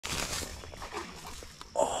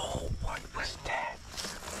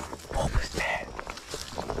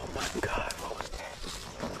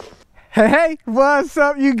Hey, what's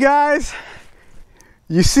up, you guys?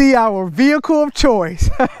 You see our vehicle of choice.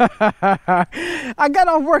 I got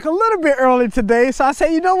off work a little bit early today, so I said,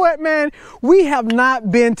 you know what, man? We have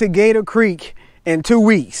not been to Gator Creek in 2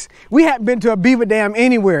 weeks. We haven't been to a beaver dam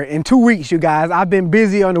anywhere in 2 weeks, you guys. I've been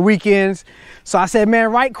busy on the weekends. So I said,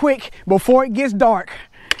 man, right quick, before it gets dark,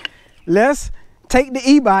 let's take the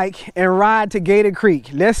e-bike and ride to Gator Creek.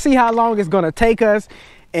 Let's see how long it's gonna take us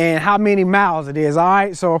and how many miles it is, all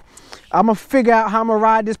right? So I'm gonna figure out how I'm gonna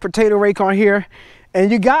ride this potato rake on here. And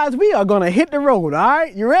you guys, we are gonna hit the road, all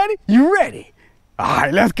right? You ready? You ready? All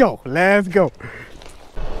right, let's go, let's go.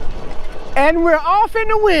 And we're off in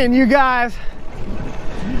the wind, you guys.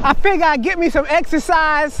 I figure I'd get me some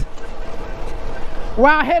exercise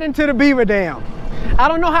while heading to the beaver dam. I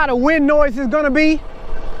don't know how the wind noise is gonna be.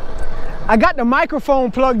 I got the microphone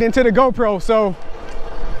plugged into the GoPro, so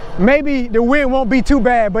maybe the wind won't be too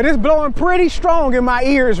bad, but it's blowing pretty strong in my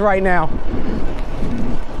ears right now.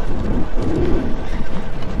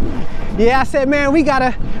 Yeah, I said, man, we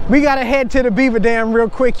gotta head to the beaver dam real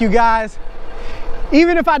quick, you guys.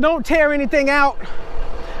 Even if I don't tear anything out,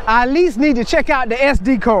 I at least need to check out the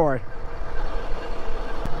SD card.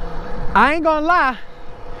 I ain't gonna lie,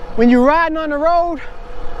 when you're riding on the road,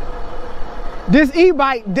 this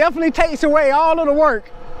e-bike definitely takes away all of the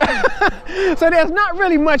work. So there's not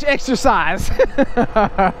really much exercise.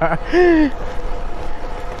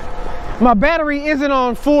 My battery isn't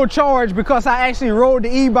on full charge because I actually rode the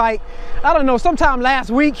e-bike, I don't know, sometime last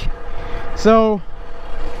week. So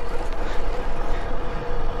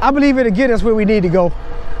I believe it'll get us where we need to go.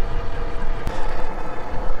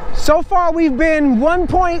 So far we've been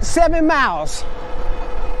 1.7 miles.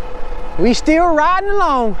 We still riding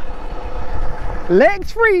along.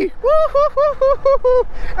 Legs free.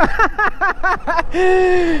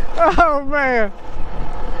 Oh man.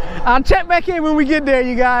 I'll check back in when we get there,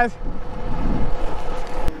 you guys.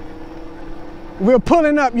 We're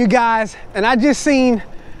pulling up, you guys, and I just seen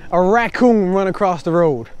a raccoon run across the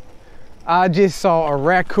road. I just saw a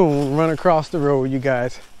raccoon run across the road, you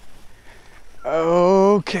guys.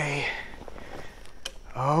 Okay.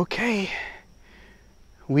 Okay.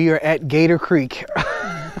 We are at Gator Creek.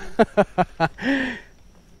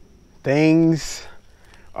 Things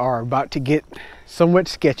are about to get somewhat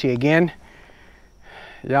sketchy again.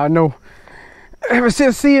 Y'all know, ever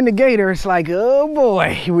since seeing the gator, it's like, oh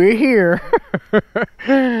boy, we're here.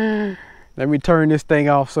 Let me turn this thing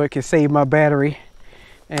off so it can save my battery.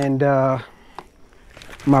 And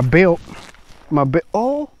my belt,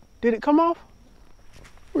 oh, did it come off?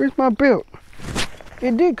 Where's my belt?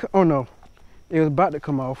 It did, oh no, it was about to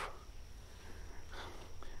come off.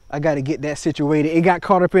 I got to get that situated. It got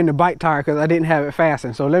caught up in the bike tire because I didn't have it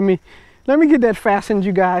fastened. So let me get that fastened,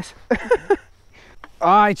 you guys.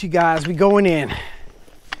 All right, you guys, we going in.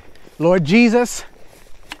 Lord Jesus,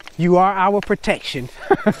 you are our protection.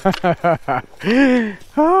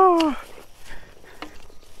 Oh.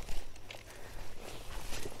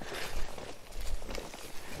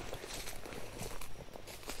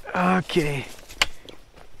 Okay.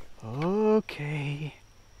 Okay.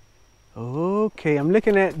 Okay, I'm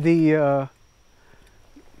looking at the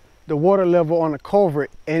water level on the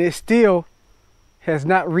culvert, and it still has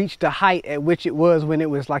not reached the height at which it was when it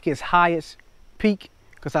was like its highest peak,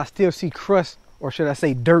 because I still see crust, or should I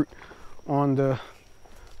say dirt, on the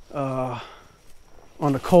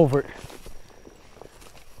culvert.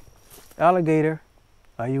 Alligator,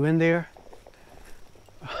 are you in there?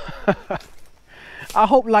 I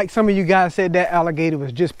hope, like some of you guys said, that alligator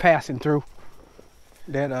was just passing through.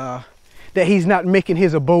 That he's not making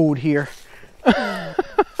his abode here.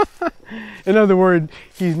 In other words,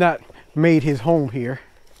 he's not made his home here.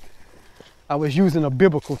 I was using a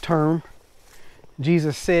biblical term.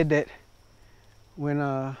 Jesus said that when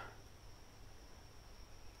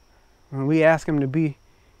we ask him to be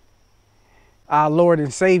our Lord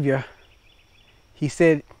and Savior, he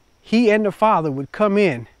said he and the Father would come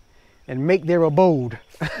in and make their abode.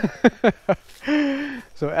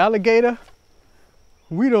 So alligator,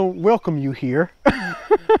 we don't welcome you here.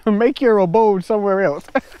 Make your abode somewhere else.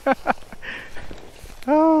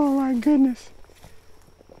 Oh my goodness.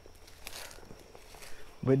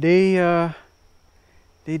 But they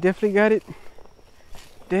definitely got it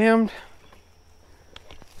dammed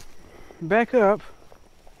back up.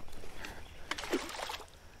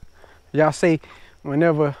 Y'all say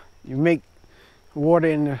whenever you make water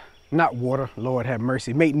in the, not water, Lord have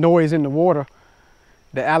mercy, make noise in the water,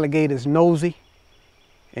 the alligator's nosy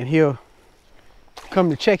and he'll come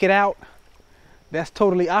to check it out. That's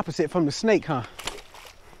totally opposite from the snake, huh?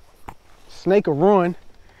 Snake will run,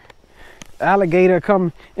 alligator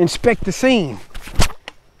come inspect the scene.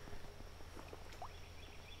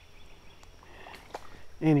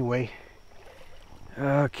 Anyway,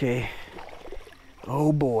 okay.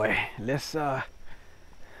 Oh boy, let's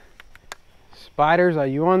spiders, are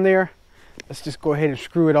you on there? Let's just go ahead and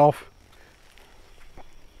screw it off.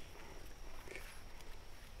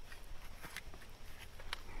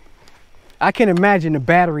 I can imagine the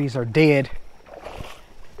batteries are dead.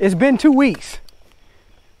 It's been 2 weeks,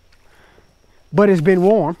 but it's been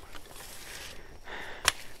warm.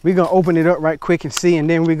 We're gonna open it up right quick and see, and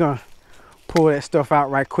then we're gonna pull that stuff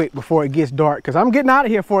out right quick before it gets dark, because I'm getting out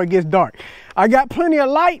of here before it gets dark. I got plenty of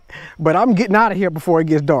light, but I'm getting out of here before it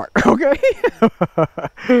gets dark, okay?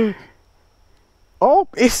 Oh,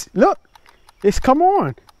 look, it's come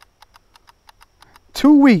on.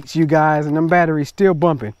 2 weeks, you guys, and them batteries still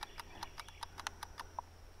bumping.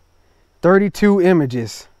 32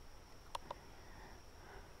 images.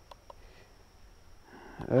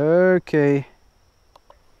 Okay.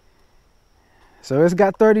 So it's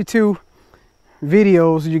got 32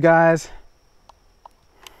 videos, you guys.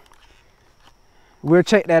 We'll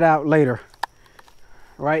check that out later.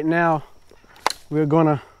 Right now, we're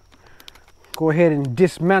gonna go ahead and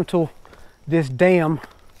dismantle this dam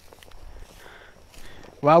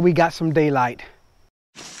while we got some daylight.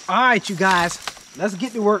 All right, you guys, let's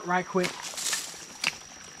get to work right quick.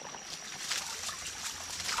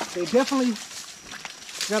 They definitely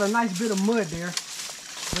got a nice bit of mud there,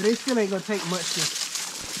 but it still ain't gonna take much to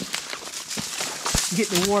get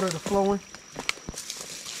the water to flowing.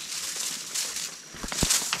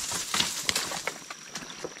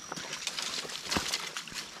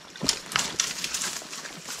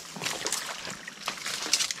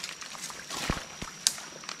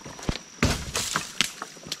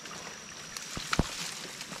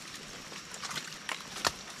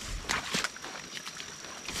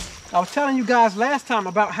 I was telling you guys last time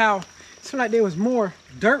about how it seemed like there was more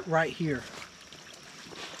dirt right here.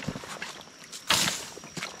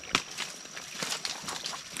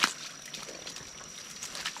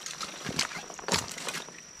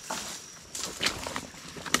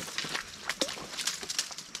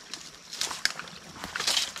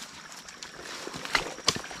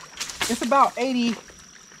 It's about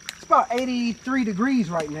 83 degrees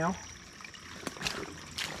right now.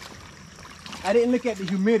 I didn't look at the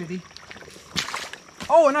humidity.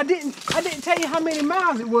 Oh, and I didn't tell you how many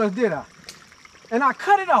miles it was, did I? And I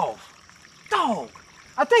cut it off. Dog.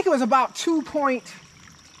 I think it was about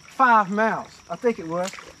 2.5 miles. I think it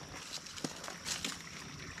was.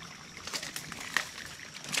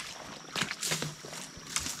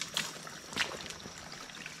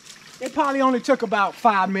 It probably only took about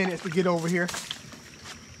 5 minutes to get over here.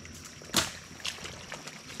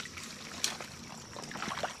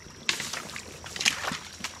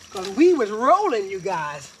 We was rolling, you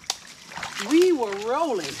guys. We were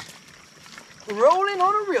rolling. Rolling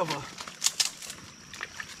on a river.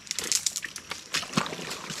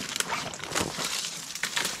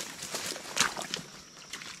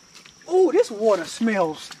 Oh, this water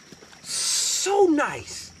smells so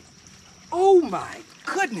nice. Oh my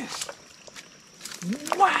goodness.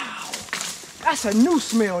 Wow. That's a new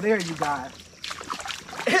smell there, you guys.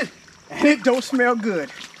 And it don't smell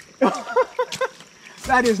good.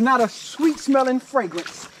 That is not a sweet smelling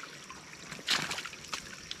fragrance.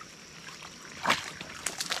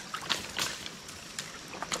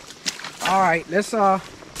 All right, let's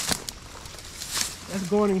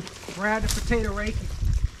go and grab the potato rake.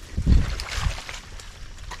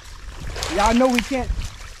 Y'all know we can't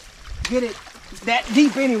get it that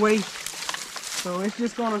deep anyway, so it's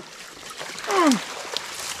just gonna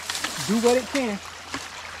do what it can.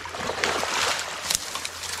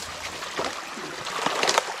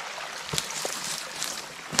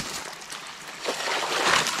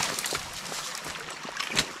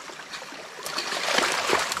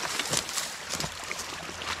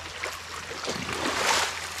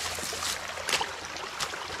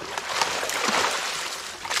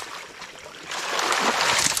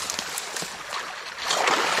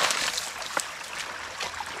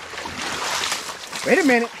 Wait a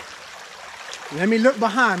minute. Let me look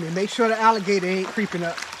behind me, make sure the alligator ain't creeping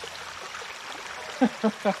up.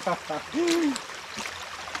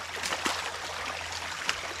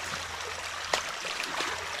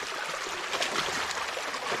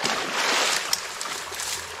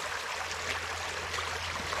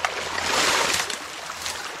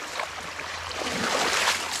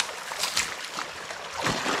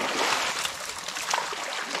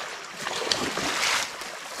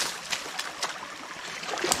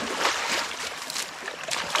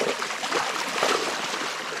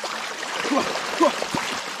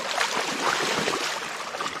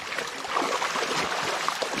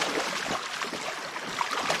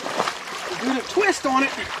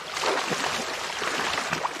 on it.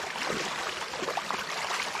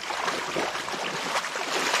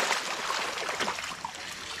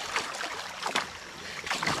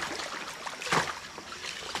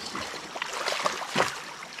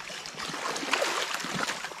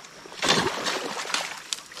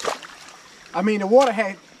 I mean, the water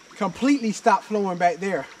had completely stopped flowing back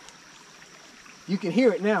there. You can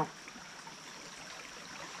hear it now.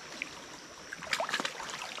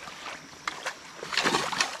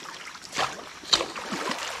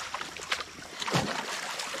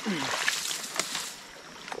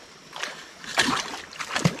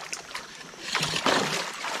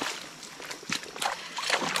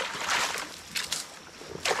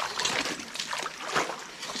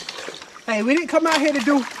 Hey, we didn't come out here to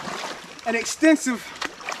do an extensive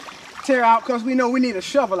tear out because we know we need a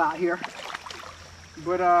shovel out here.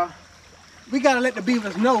 But we gotta let the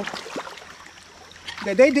beavers know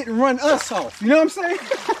that they didn't run us off. You know what I'm saying?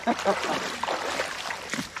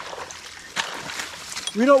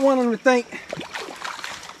 We don't want them to think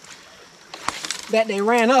that they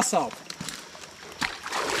ran us off.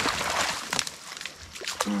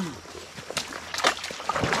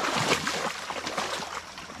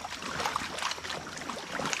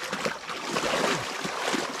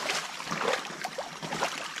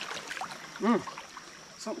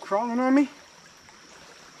 Something crawling on me.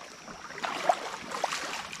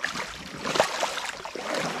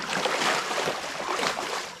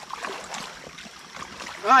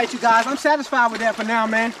 All right, you guys, I'm satisfied with that for now,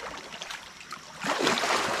 man.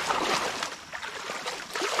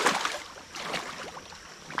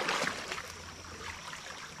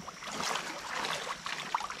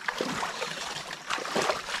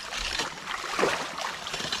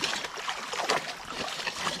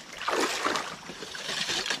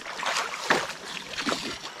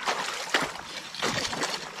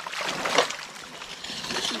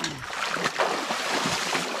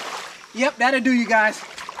 Yep, that'll do, you guys.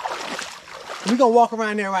 We're gonna walk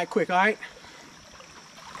around there right quick, all right?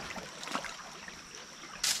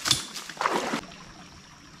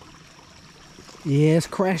 Yeah, it's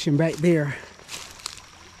crashing back there.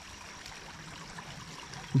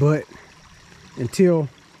 But until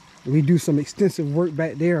we do some extensive work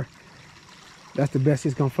back there, that's the best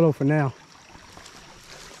it's gonna flow for now.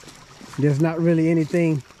 There's not really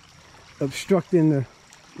anything obstructing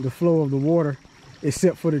the flow of the water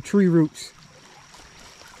except for the tree roots.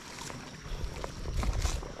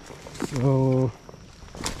 So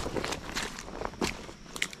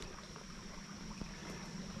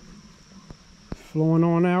flowing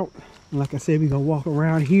on out. And like I said, we're gonna walk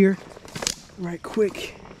around here right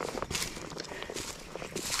quick.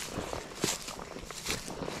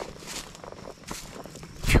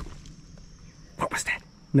 What was that?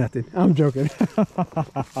 Nothing. I'm joking.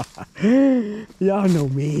 Y'all know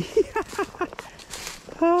me.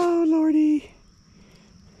 Oh, Lordy.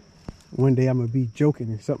 One day I'm gonna be joking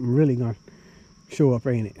and something really gonna show up,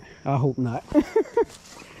 ain't it? I hope not.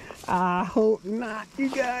 I hope not, you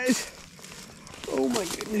guys. Oh my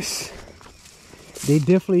goodness. They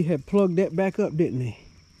definitely had plugged that back up, didn't they?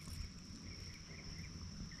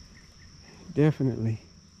 Definitely.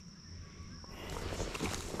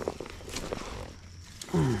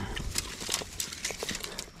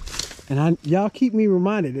 And y'all keep me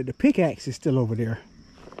reminded that the pickaxe is still over there.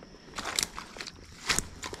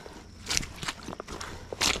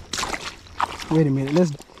 Wait a minute,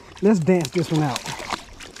 let's dance this one out.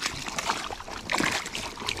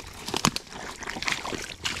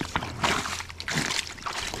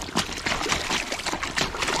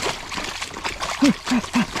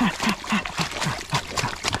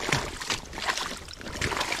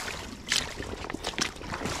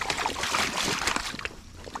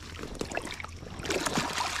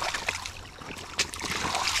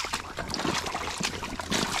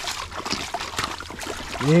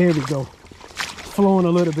 There we go. Flowing a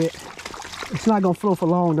little bit. It's not gonna flow for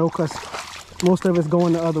long though, because most of it's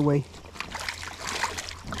going the other way.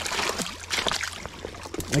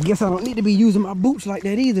 I guess I don't need to be using my boots like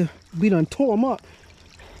that either. We done tore them up.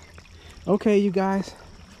 Okay, you guys,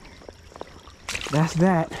 that's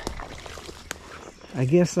that. I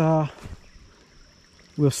guess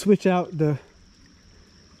we'll switch out the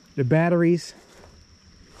batteries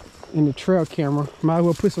in the trail camera. Might as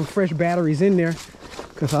well put some fresh batteries in there,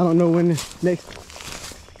 because I don't know when the next...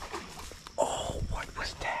 Oh, what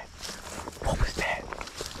was that? What was that?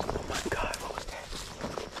 Oh my God, what was that?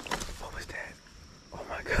 What was that? Oh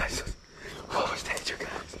my gosh, what was that, you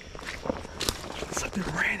guys? Something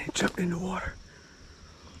ran and jumped in the water.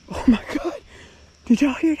 Oh my God, did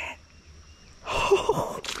y'all hear that?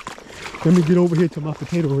 Oh. Let me get over here to my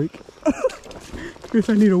potato rake. Guess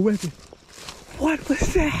I need a weapon. What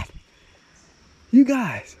was that? You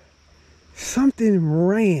guys, something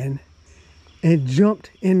ran and jumped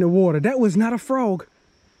in the water. That was not a frog.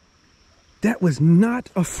 That was not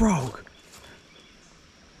a frog.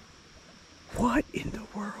 What in the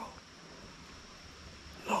world?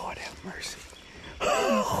 Lord have mercy.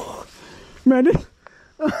 Oh, man, this,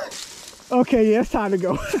 okay, yeah, it's time to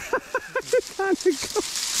go. It's time to go.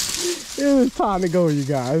 It was time to go, you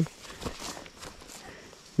guys.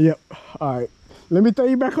 Yep, all right. Let me throw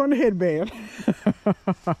you back on the headband.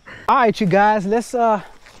 All right, you guys, let's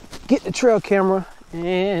get the trail camera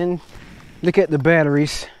and look at the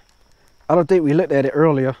batteries. I don't think we looked at it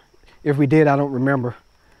earlier. If we did, I don't remember.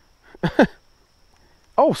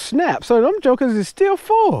 Oh, snap. So them jokers is still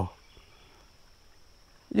full.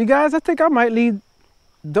 You guys, I think I might leave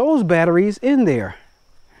those batteries in there.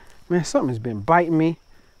 Man, something's been biting me.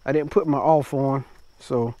 I didn't put my off on.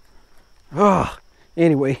 So,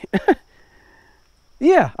 anyway.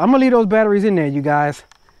 Yeah, I'm gonna leave those batteries in there, you guys.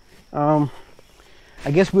 I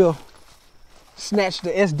guess we'll snatch the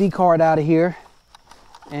SD card out of here.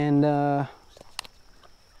 And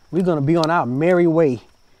we're gonna be on our merry way.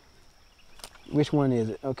 Which one is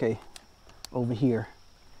it? Okay, over here.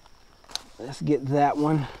 Let's get that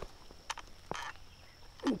one.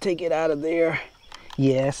 Take it out of there.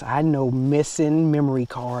 Yes, I know, missing memory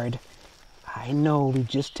card. I know, we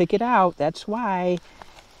just took it out, that's why.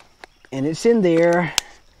 And it's in there.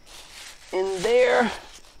 In there.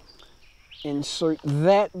 Insert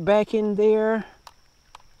that back in there.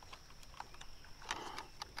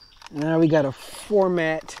 Now we gotta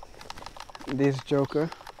format this joker.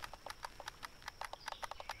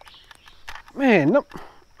 Man, no,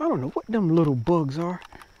 I don't know what them little bugs are.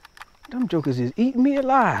 Them jokers is eating me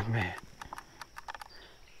alive, man.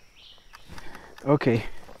 Okay.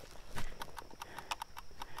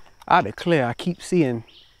 I declare I keep seeing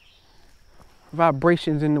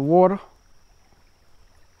vibrations in the water.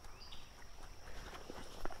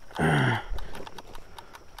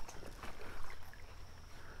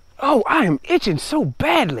 Oh, I am itching so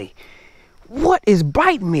badly. What is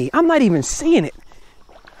biting me? I'm not even seeing it.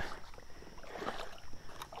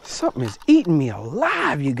 Something is eating me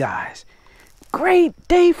alive, you guys. Great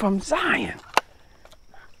day from Zion.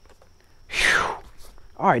 Whew.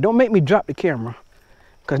 All right, don't make me drop the camera.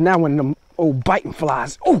 Because now when them old biting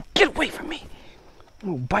flies, oh, get away from me.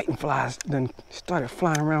 Old biting flies then started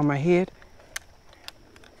flying around my head.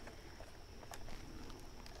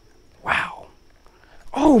 Wow.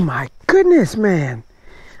 Oh my goodness, man.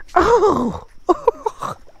 Oh.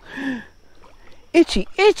 Itchy,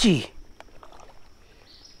 itchy.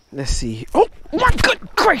 Let's see. Oh, my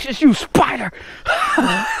good gracious, you spider.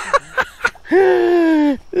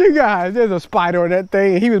 You guys, there's a spider on that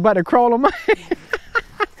thing, and he was about to crawl on my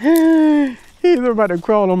hand. He was about to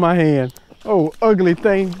crawl on my hand. Oh, ugly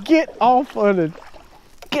thing. Get off of the...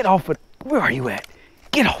 Get off of... Where are you at?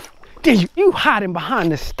 Get off. There you hiding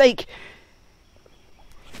behind the stake.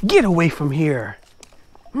 Get away from here.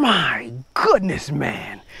 My goodness,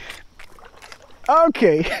 man.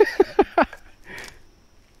 Okay.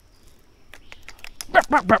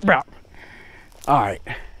 All right.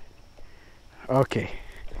 Okay.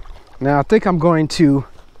 Now I think I'm going to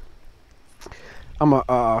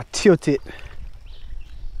tilt it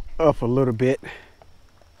up a little bit.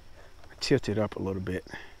 Tilt it up a little bit.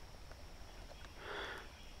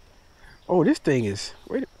 Oh, this thing is,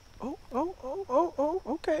 wait. Oh,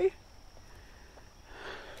 okay.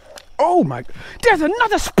 Oh my, there's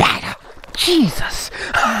another spider. Jesus.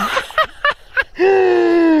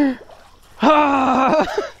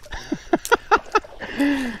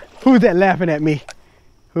 Who's that laughing at me?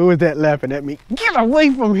 Who is that laughing at me? Get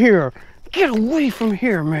away from here. Get away from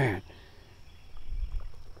here, man.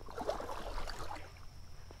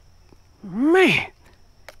 Man,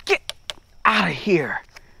 get out of here.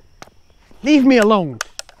 Leave me alone.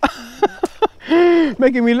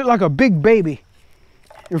 Making me look like a big baby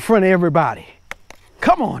in front of everybody.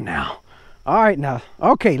 Come on now. All right now.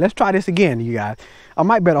 Okay, let's try this again, you guys. I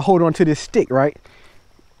might better hold on to this stick, right?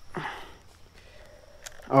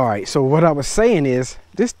 All right, so what I was saying is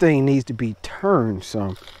this thing needs to be turned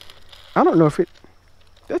some. I don't know if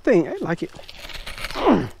that thing, I like it.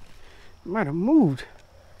 Might have moved.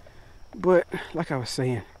 But like I was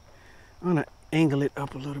saying, I'm gonna angle it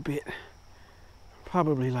up a little bit.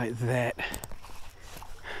 Probably like that.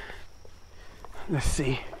 Let's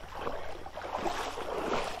see.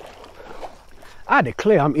 I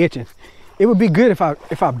declare I'm itching. It would be good if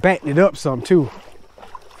I backed it up some too,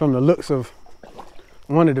 from the looks of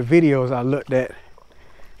one of the videos I looked at.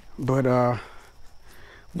 But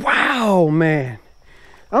wow, man,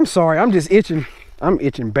 I'm sorry, I'm just itching I'm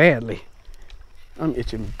itching badly. I'm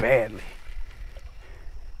itching badly.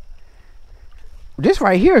 This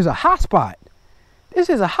right here is a hot spot. This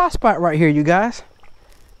is a hot spot right here, you guys.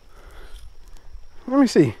 Let me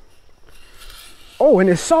see. Oh, and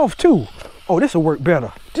it's soft too. Oh, this will work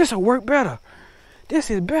better. This will work better.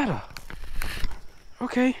 This is better.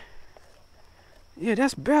 Okay. Yeah,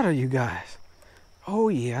 that's better, you guys. Oh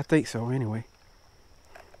yeah, I think so anyway.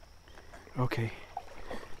 Okay.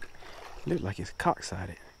 Look like it's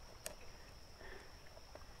cock-sided.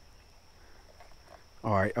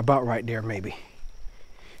 All right, about right there maybe.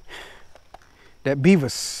 That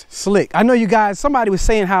beaver's slick. I know you guys, somebody was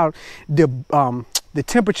saying how the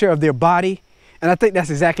temperature of their body, and I think that's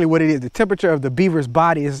exactly what it is. The temperature of the beaver's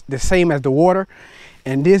body is the same as the water,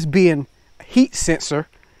 and this being a heat sensor,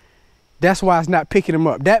 that's why it's not picking them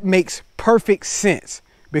up. That makes perfect sense,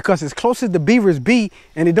 because as close as the beavers be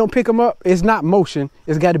and it don't pick them up, it's not motion.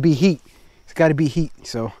 It's got to be heat. It's got to be heat.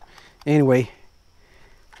 So anyway,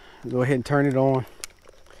 go ahead and turn it on.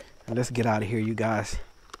 And let's get out of here, you guys.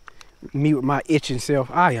 Me with my itching self.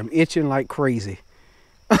 I am itching like crazy.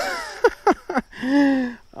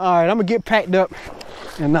 All right, I'm gonna get packed up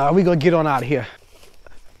and we're gonna get on out of here.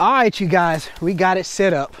 All right, you guys, we got it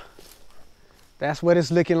set up. That's what it's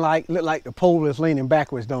looking like. Look like the pole is leaning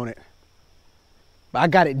backwards, don't it? But I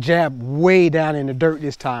got it jabbed way down in the dirt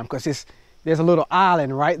this time, because there's a little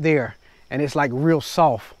island right there and it's like real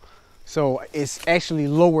soft. So it's actually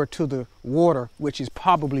lower to the water, which is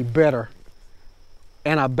probably better.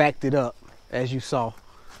 And I backed it up, as you saw.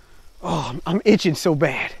 Oh, I'm itching so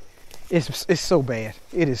bad. It's so bad.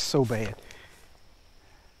 It is so bad.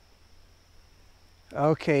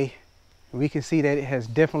 Okay, we can see that it has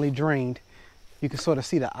definitely drained. You can sort of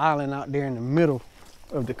see the island out there in the middle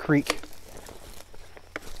of the creek.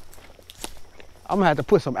 I'm gonna have to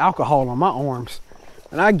put some alcohol on my arms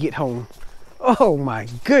when I get home. Oh my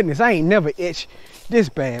goodness, I ain't never itched this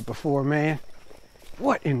bad before, man.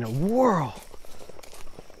 What in the world?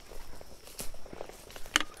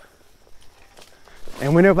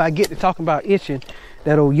 And whenever I get to talking about itching,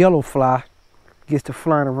 that old yellow fly gets to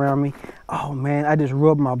flying around me. Oh man, I just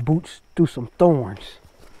rubbed my boots through some thorns.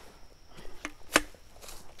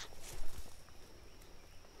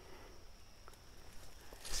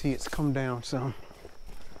 See, it's come down some.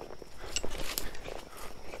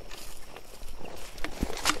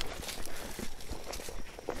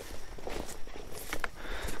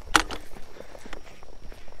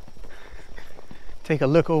 Take a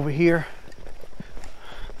look over here.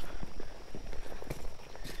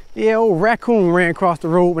 Yeah, old raccoon ran across the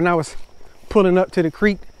road when I was pulling up to the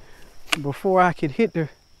creek before I could hit the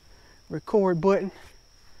record button.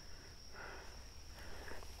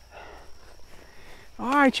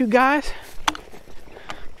 All right, you guys.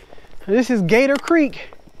 This is Gator Creek.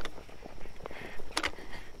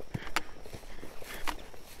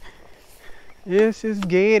 This is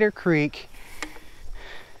Gator Creek.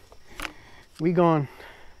 We gonna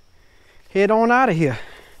head on out of here.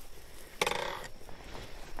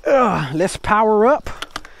 Let's power up.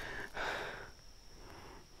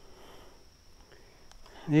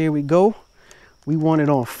 There we go. We want it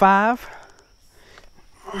on 5.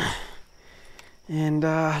 And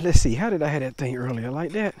let's see, how did I have that thing earlier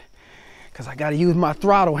like that? Because I got to use my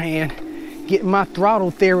throttle hand, get my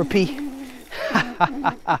throttle therapy.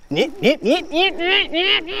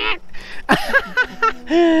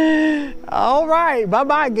 All right,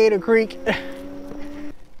 bye-bye, Gator Creek.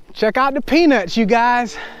 Check out the peanuts, you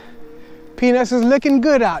guys. Peanuts is looking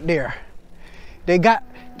good out there. They got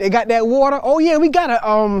that water. Oh yeah, we got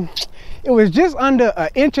a it was just under 1.5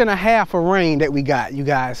 inches of rain that we got, you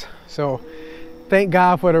guys. So thank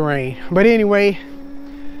God for the rain. But anyway,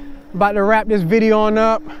 about to wrap this video on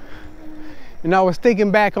up. And I was thinking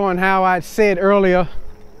back on how I said earlier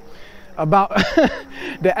about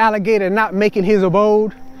the alligator not making his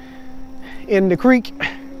abode in the creek.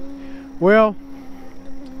 Well,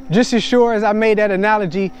 just as sure as I made that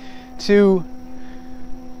analogy to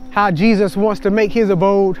how Jesus wants to make his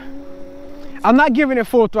abode, I'm not giving it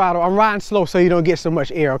full throttle. I'm riding slow so you don't get so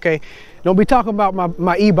much air, okay? Don't be talking about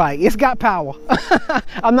my e-bike. It's got power.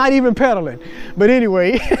 I'm not even pedaling. But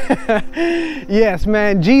anyway, yes,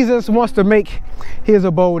 man, Jesus wants to make his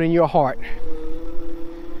abode in your heart.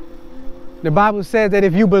 The Bible says that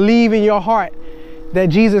if you believe in your heart that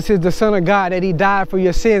Jesus is the Son of God, that he died for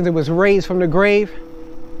your sins and was raised from the grave,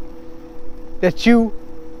 that you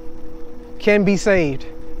can be saved.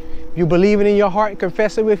 You believe it in your heart,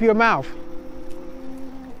 confess it with your mouth.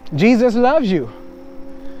 Jesus loves you.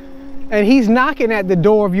 And he's knocking at the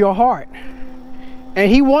door of your heart.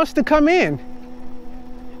 And he wants to come in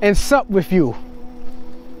and sup with you.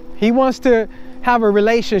 He wants to have a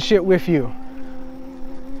relationship with you.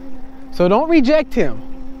 So don't reject him.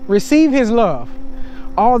 Receive his love,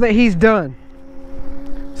 all that he's done,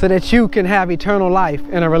 so that you can have eternal life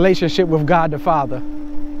in a relationship with God the Father.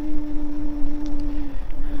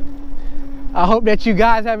 I hope that you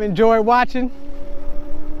guys have enjoyed watching.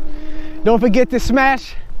 Don't forget to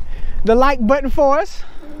smash the like button for us.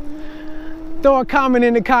 Throw a comment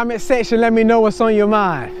in the comment section. Let me know what's on your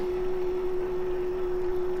mind.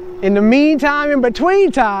 In the meantime, in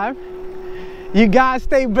between time, you guys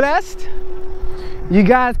stay blessed. You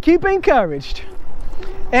guys keep encouraged.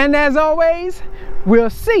 And as always,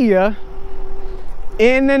 we'll see you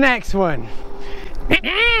in the next one.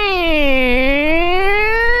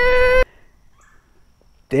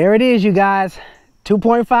 There it is, you guys.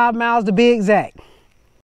 2.5 miles to be exact.